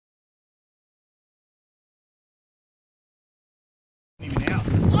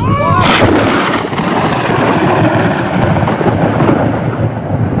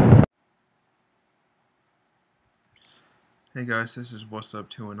Hey guys, this is What's Up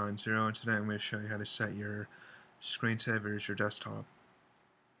 2190, and today I'm going to show you how to set your screensaver as your desktop.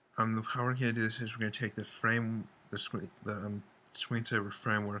 How we're going to do this is we're going to take the screensaver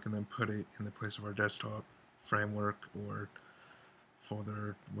framework and then put it in the place of our desktop framework or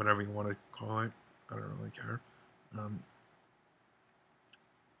folder, whatever you want to call it. I don't really care.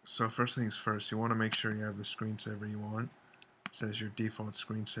 So first things first, you want to make sure you have the screensaver you want. It says your default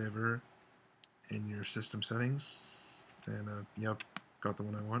screensaver in your system settings, and yep, got the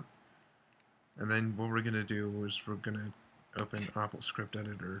one I want. And then what we're going to do is we're going to open Applescript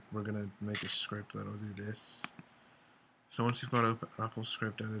Editor. We're going to make a script that'll do this. So once you've got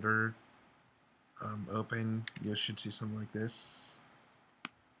Applescript Editor open, you should see something like this.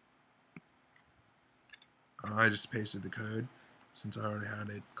 I just pasted the code since I already had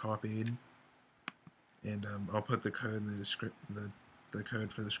it copied. And I'll put the code in the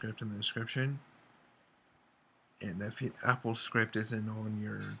code for the script in the description. And if Applescript isn't on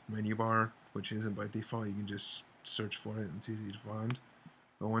your menu bar, which isn't by default, you can just search for it and it's easy to find.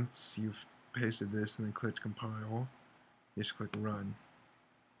 But once you've pasted this and then clicked compile, you just click run.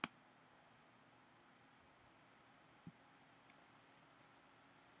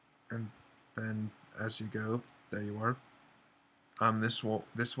 And then as you go, there you are. This will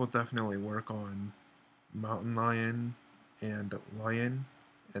definitely work on mountain lion and lion,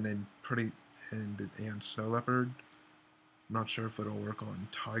 and then and snow leopard. Not sure if it'll work on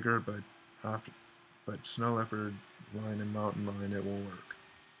tiger, but snow leopard, lion, and mountain lion, it will work.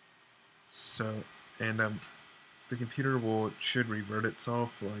 So, and the computer should revert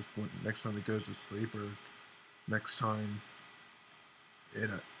itself, like next time it goes to sleep, or next time it,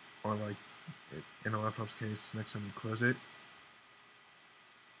 or like in a laptop's case, next time you close it.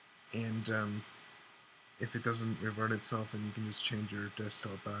 And if it doesn't revert itself, then you can just change your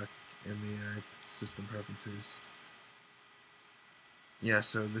desktop back in the system preferences. Yeah,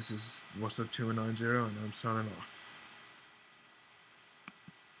 so this is What's Up 2190, and I'm signing off.